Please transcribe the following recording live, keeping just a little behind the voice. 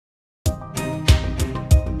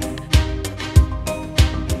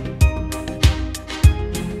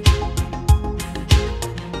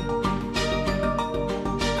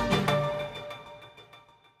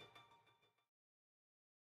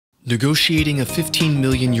Negotiating a €15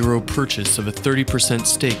 million purchase of a 30%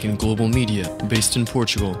 stake in global media based in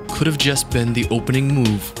Portugal could have just been the opening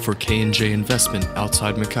move for KNJ Investment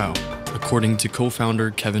outside Macau, according to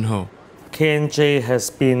co-founder Kevin Ho. KNJ has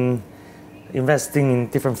been investing in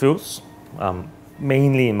different fields,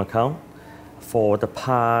 mainly in Macau, for the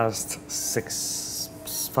past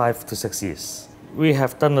 5 to 6 years. We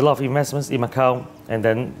have done a lot of investments in Macau, and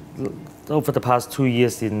then over the past 2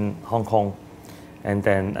 years in Hong Kong, and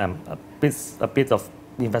then a bit of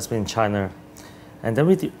investment in China. And then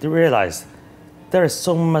we realized there is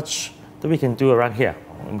so much that we can do around here.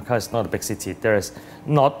 Macau is not a big city. There is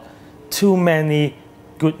not too many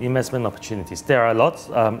good investment opportunities. There are lots,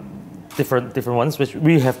 different ones, which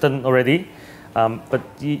we have done already. But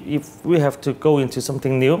if we have to go into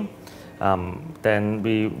something new, then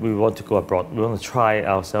we want to go abroad. We want to try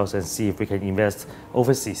ourselves and see if we can invest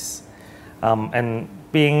overseas. And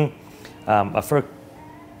being a very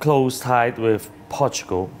close tied with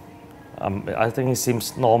Portugal, I think it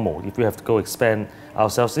seems normal if we have to go expand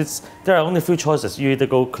ourselves. There are only a few choices. You either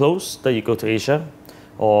go close, then you go to Asia,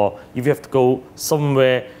 or if you have to go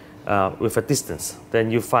somewhere with a distance,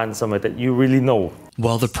 then you find somewhere that you really know.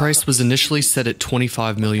 While the price was initially set at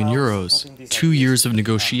 €25 million, 2 years of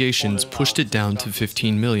negotiations pushed it down to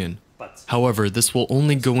 $15 million. However, this will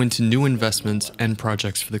only go into new investments and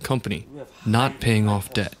projects for the company, not paying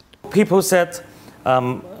off debt. People said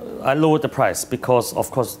I lowered the price because, of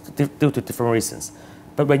course, due to different reasons.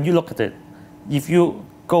 But when you look at it, if you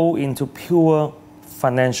go into pure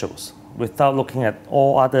financials without looking at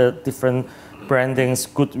all other different brandings,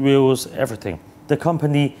 goodwills, everything, the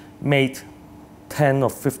company made 10 or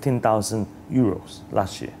 15,000 euros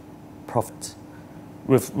last year profit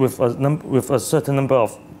with a certain number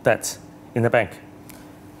of debt in the bank.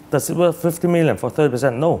 Does it worth 50 million for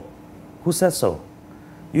 30%? No. Who said so?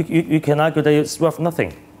 You can argue that it's worth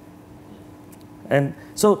nothing. And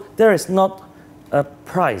so there is not a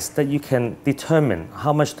price that you can determine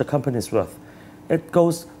how much the company is worth. It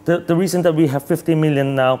goes, the reason that we have 50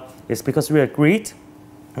 million now is because we agreed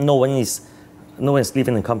no one is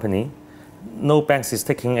leaving the company. No banks is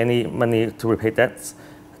taking any money to repay debts.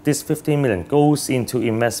 This 15 million goes into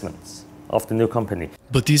investments of the new company.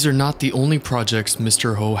 But these are not the only projects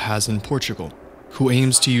Mr. Ho has in Portugal, who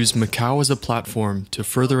aims to use Macau as a platform to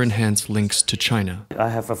further enhance links to China. I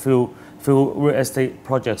have a few real estate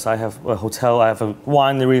projects. I have a hotel, I have a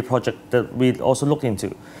winery project that we also look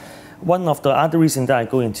into. One of the other reasons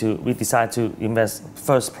that we decided to invest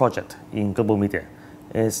first project in global media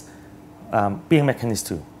is being Macanese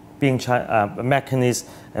too. Being Macanese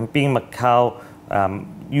and being Macau,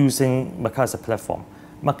 using Macau as a platform.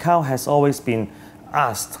 Macau has always been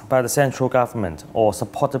asked by the central government or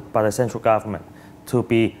supported by the central government to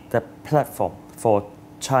be the platform for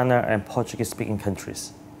China and Portuguese-speaking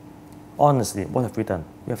countries. Honestly, what have we done?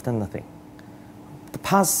 We have done nothing. The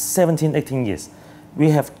past 17, 18 years,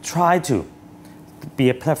 we have tried to be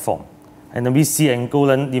a platform. And then we see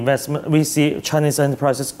Angolan investment, we see Chinese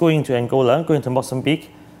enterprises going to Angola, going to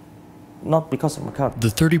Mozambique, not because of Macau. The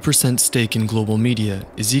 30% stake in global media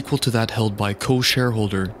is equal to that held by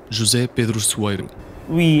co-shareholder José Pedro Sueiro.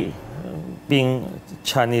 We, being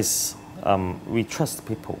Chinese, we trust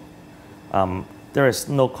people. There is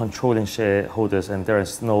no controlling shareholders, and there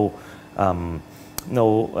is no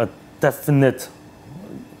definite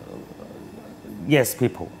yes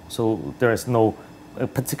people. So there is no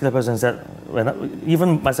particular person that,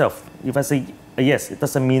 even myself, if I say a yes, it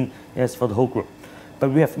doesn't mean yes for the whole group. But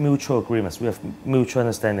we have mutual agreements, we have mutual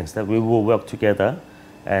understandings that we will work together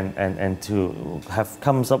and to have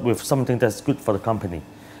comes up with something that's good for the company.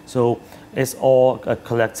 So it's all a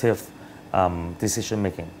collective decision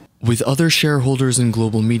making. With other shareholders in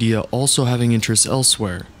global media also having interests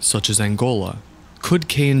elsewhere, such as Angola, could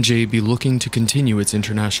KNJ be looking to continue its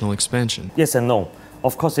international expansion? Yes and no.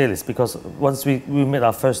 Of course it is, because once we made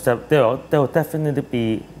our first step, there will definitely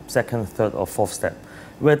be second, third, or fourth step.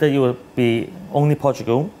 Whether it will be only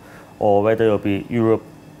Portugal or whether it will be Europe,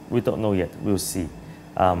 we don't know yet. We'll see.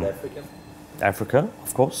 Africa? Africa,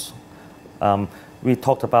 of course. We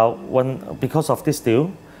talked about because of this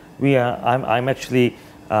deal, I'm actually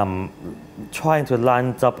trying to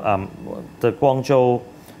line up the Guangzhou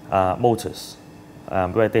Motors,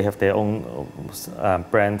 where they have their own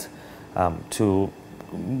brand, to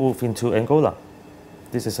move into Angola.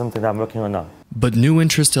 This is something that I'm working on now. But new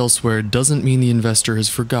interest elsewhere doesn't mean the investor has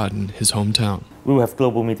forgotten his hometown. We will have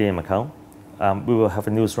global media in Macau. We will have a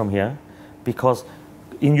newsroom here, because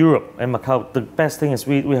in Europe and Macau, the best thing is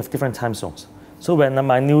we have different time zones. So when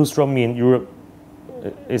my newsroom in Europe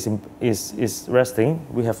is resting,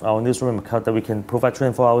 we have our newsroom in Macau that we can provide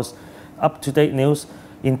 24 hours up-to-date news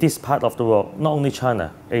in this part of the world, not only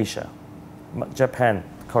China, Asia, Japan,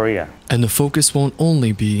 Korea. And the focus won't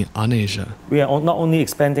only be on Asia. We are not only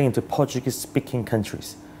expanding into Portuguese-speaking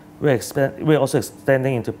countries, we're also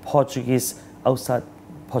extending into Portuguese outside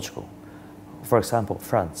Portugal. For example,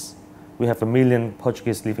 France. We have 1 million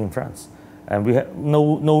Portuguese living in France. And we have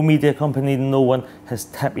no media company, no one has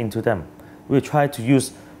tapped into them. We try to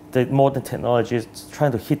use the modern technologies,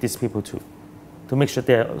 trying to hit these people too, to make sure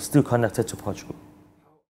they are still connected to Portugal.